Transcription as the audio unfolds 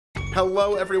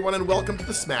Hello, everyone, and welcome to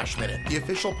the Smash Minute, the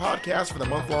official podcast for the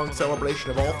month-long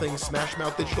celebration of all things Smash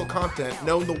Mouth digital content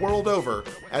known the world over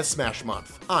as Smash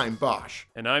Month. I'm Bosch.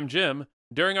 And I'm Jim.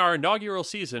 During our inaugural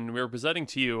season, we are presenting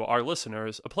to you, our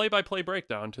listeners, a play-by-play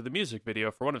breakdown to the music video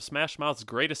for one of Smash Mouth's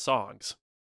greatest songs,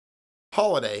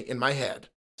 Holiday in My Head.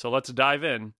 So let's dive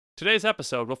in. Today's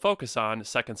episode will focus on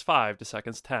seconds 5 to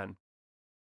seconds 10.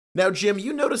 Now, Jim,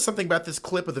 you noticed something about this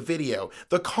clip of the video.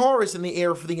 The car is in the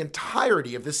air for the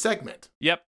entirety of this segment.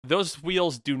 Yep, those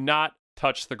wheels do not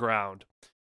touch the ground.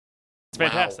 It's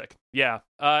fantastic. Wow. Yeah,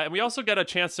 and we also get a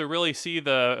chance to really see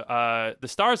the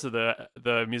stars of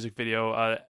the music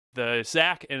video, the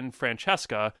Zach and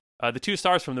Francesca, the two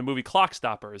stars from the movie Clock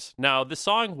Stoppers. Now, this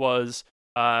song was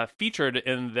featured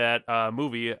in that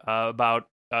movie about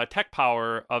tech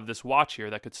power of this watch here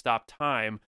that could stop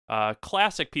time.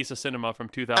 Classic piece of cinema from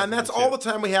 2000. And that's all the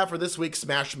time we have for this week's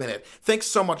Smash Minute. Thanks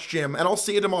so much, Jim, and I'll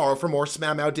see you tomorrow for more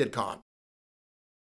Smam Out DidCon.